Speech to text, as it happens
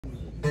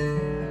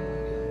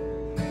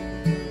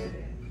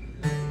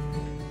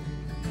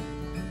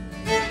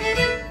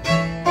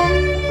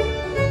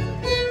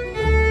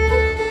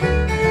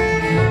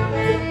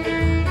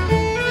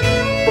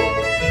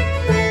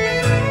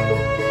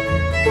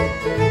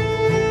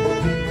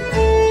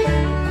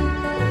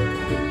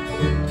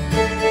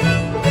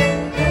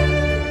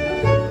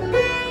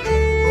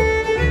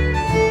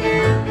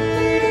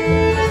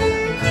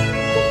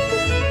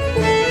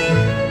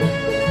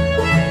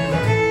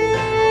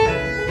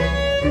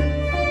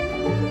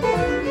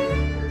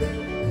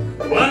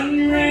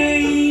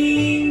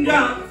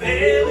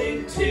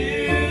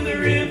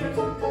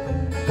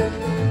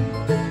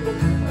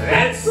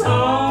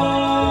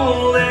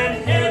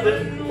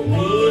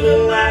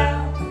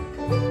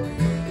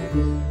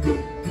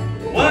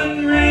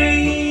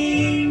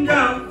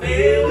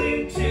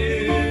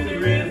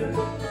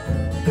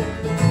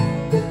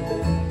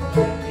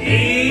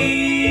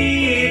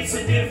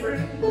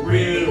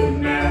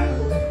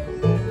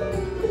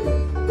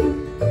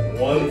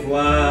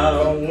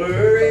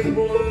flower in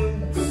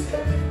blooms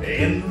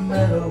in the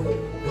meadow,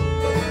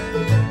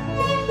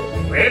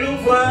 when a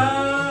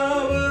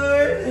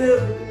flower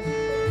ever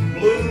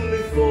bloomed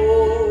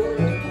before,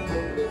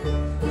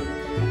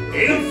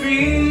 in a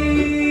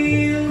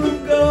field of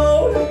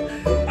gold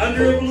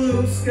under a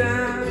blue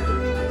sky.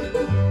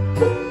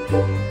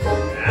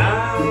 I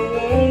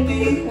won't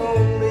be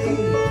lonely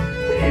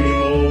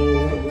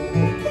anymore.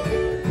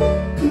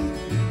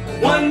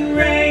 One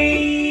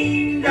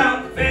raindrop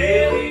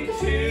fell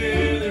into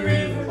the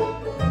river.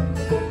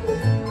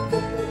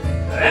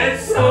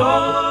 That's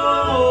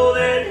all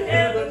that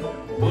heaven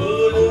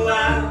would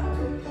allow.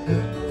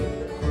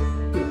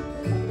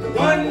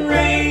 One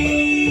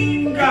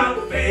raindrop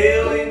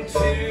fell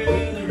into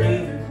the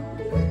river.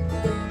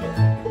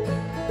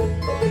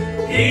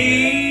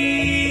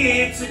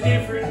 It's a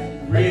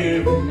different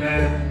river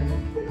now.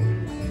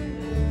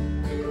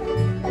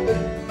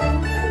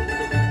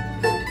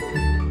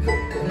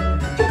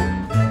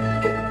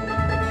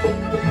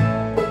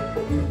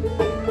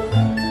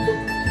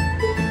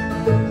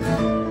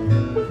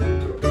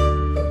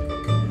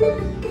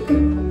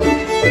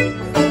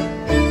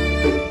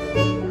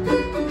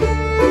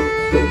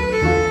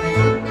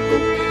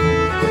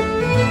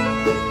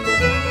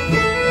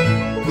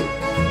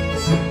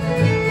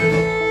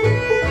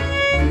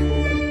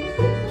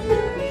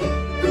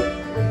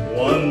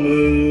 One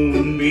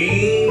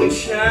moonbeam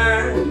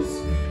shines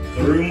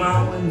through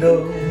my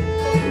window.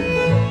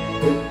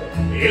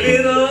 It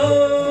lit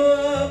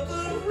up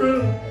the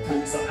room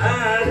so I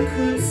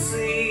could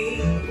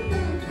see.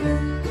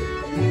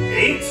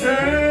 It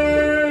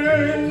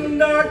turned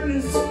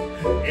darkness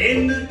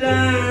into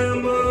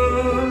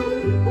diamond.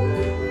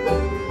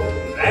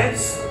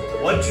 That's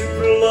what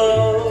your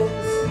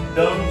love's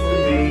done for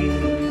me.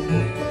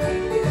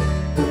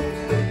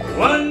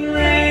 One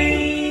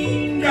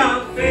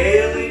raindrop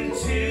fell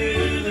into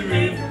the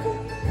river.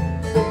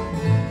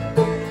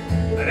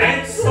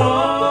 That's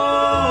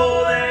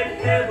all that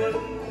heaven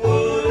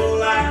would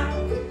allow.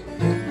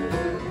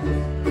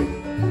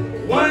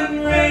 One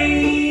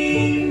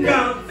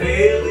raindrop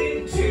fell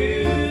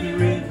into the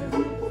river.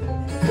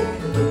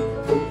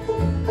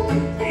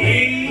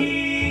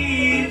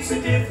 It's a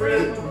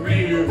different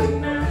river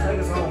now. Take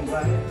us home,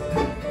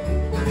 Zach.